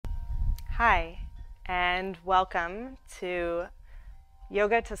Hi, and welcome to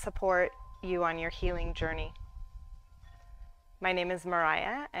Yoga to support you on your healing journey. My name is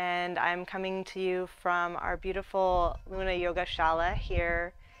Mariah, and I'm coming to you from our beautiful Luna Yoga Shala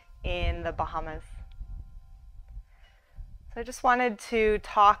here in the Bahamas. So I just wanted to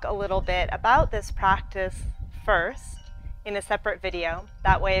talk a little bit about this practice first in a separate video.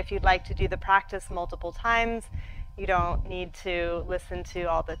 That way, if you'd like to do the practice multiple times, you don't need to listen to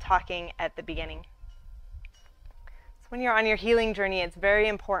all the talking at the beginning. So when you're on your healing journey, it's very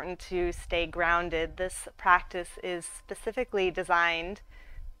important to stay grounded. This practice is specifically designed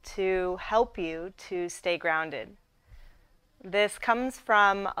to help you to stay grounded. This comes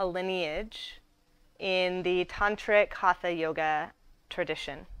from a lineage in the Tantric Hatha Yoga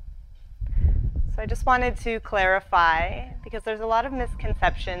tradition. So I just wanted to clarify, because there's a lot of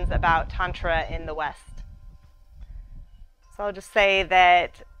misconceptions about Tantra in the West. So I'll just say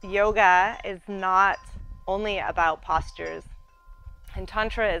that yoga is not only about postures, and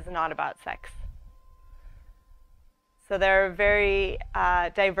Tantra is not about sex. So there are very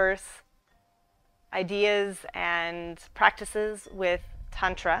diverse ideas and practices with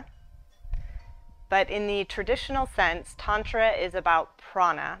Tantra. But in the traditional sense, Tantra is about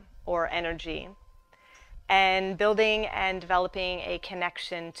prana, or energy, and building and developing a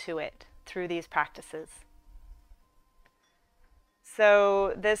connection to it through these practices.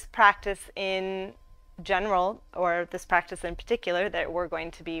 So this practice in general, or this practice in particular that we're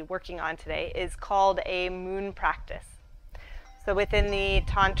going to be working on today, is called a moon practice. So within the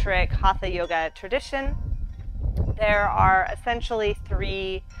Tantric Hatha Yoga tradition, there are essentially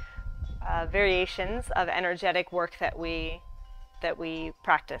three variations of energetic work that we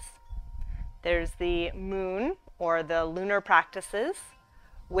practice. There's the moon, or the lunar practices,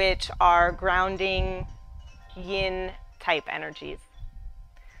 which are grounding yin type energies.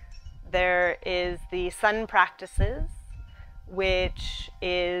 There is the sun practices, which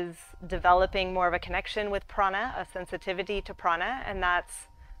is developing more of a connection with prana, a sensitivity to prana, and that's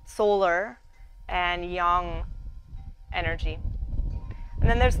solar and yang energy. And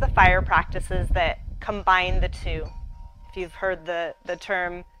then there's the fire practices that combine the two. If you've heard the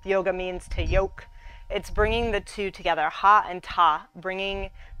term yoga means to yoke, it's bringing the two together, ha and ta, bringing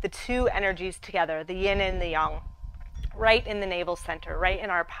the two energies together, the yin and the yang, right in the navel center, right in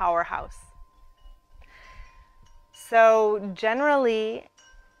our powerhouse. So generally,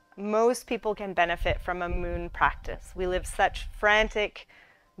 most people can benefit from a moon practice. We live such frantic,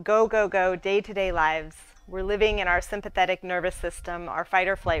 go, go, go, day-to-day lives. We're living in our sympathetic nervous system, our fight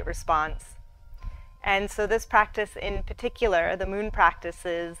or flight response. And so this practice in particular, the moon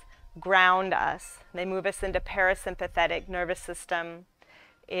practices, ground us. They move us into parasympathetic nervous system.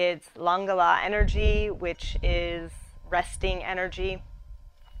 It's Langala energy, which is resting energy.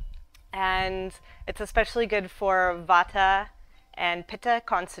 And it's especially good for Vata and Pitta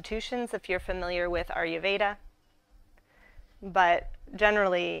constitutions, if you're familiar with Ayurveda. But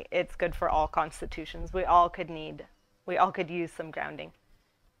generally, it's good for all constitutions. We all could use some grounding.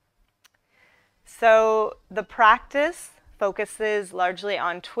 So the practice focuses largely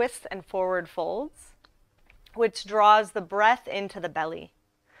on twists and forward folds, which draws the breath into the belly.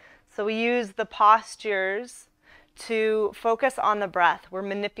 So we use the postures to focus on the breath. We're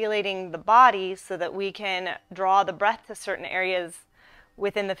manipulating the body so that we can draw the breath to certain areas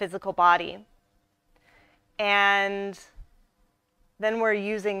within the physical body. And then we're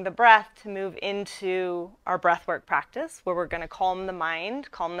using the breath to move into our breathwork practice, where we're going to calm the mind,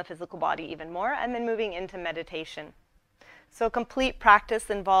 calm the physical body even more, and then moving into meditation. So complete practice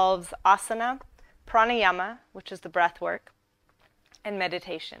involves asana, pranayama, which is the breathwork, and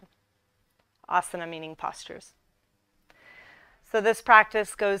meditation. Asana meaning postures. So this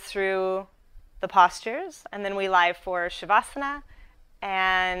practice goes through the postures, and then we lie for shavasana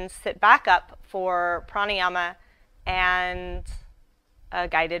and sit back up for pranayama and a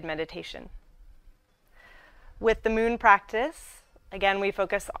guided meditation. With the moon practice, again, we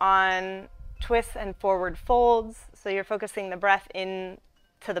focus on twists and forward folds. So you're focusing the breath into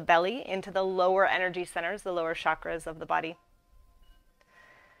the belly, into the lower energy centers, the lower chakras of the body.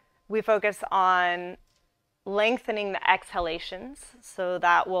 We focus on lengthening the exhalations, so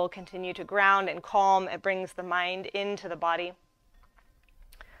that will continue to ground and calm. It brings the mind into the body.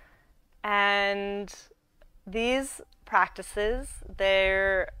 And these practices,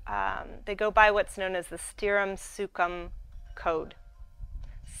 they go by what's known as the Stiram Sukham code,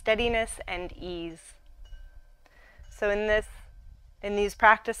 steadiness and ease. So in these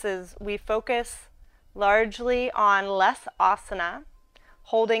practices, we focus largely on less asana,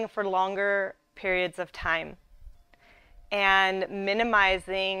 holding for longer periods of time. and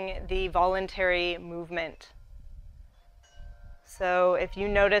minimizing the voluntary movement. So if you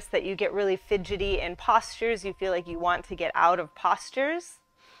notice that you get really fidgety in postures, you feel like you want to get out of postures,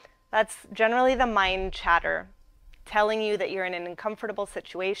 that's generally the mind chatter telling you that you're in an uncomfortable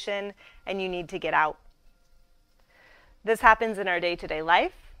situation and you need to get out. This happens in our day-to-day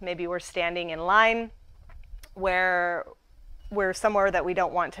life. Maybe we're standing in line where we're somewhere that we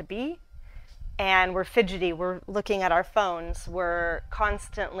don't want to be, and we're fidgety, we're looking at our phones, we're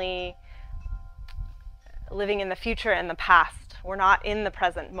constantly living in the future and the past. We're not in the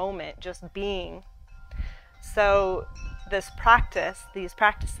present moment, just being. So this practice, these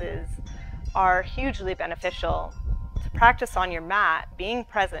practices are hugely beneficial to practice on your mat, being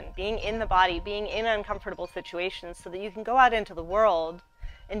present, being in the body, being in uncomfortable situations so that you can go out into the world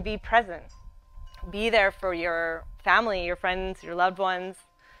and be present. Be there for your family, your friends, your loved ones.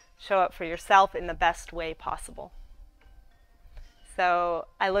 Show up for yourself in the best way possible. So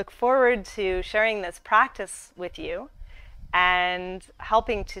I look forward to sharing this practice with you and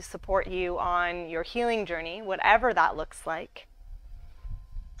helping to support you on your healing journey, whatever that looks like.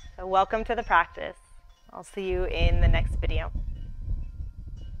 So welcome to the practice. I'll see you in the next video.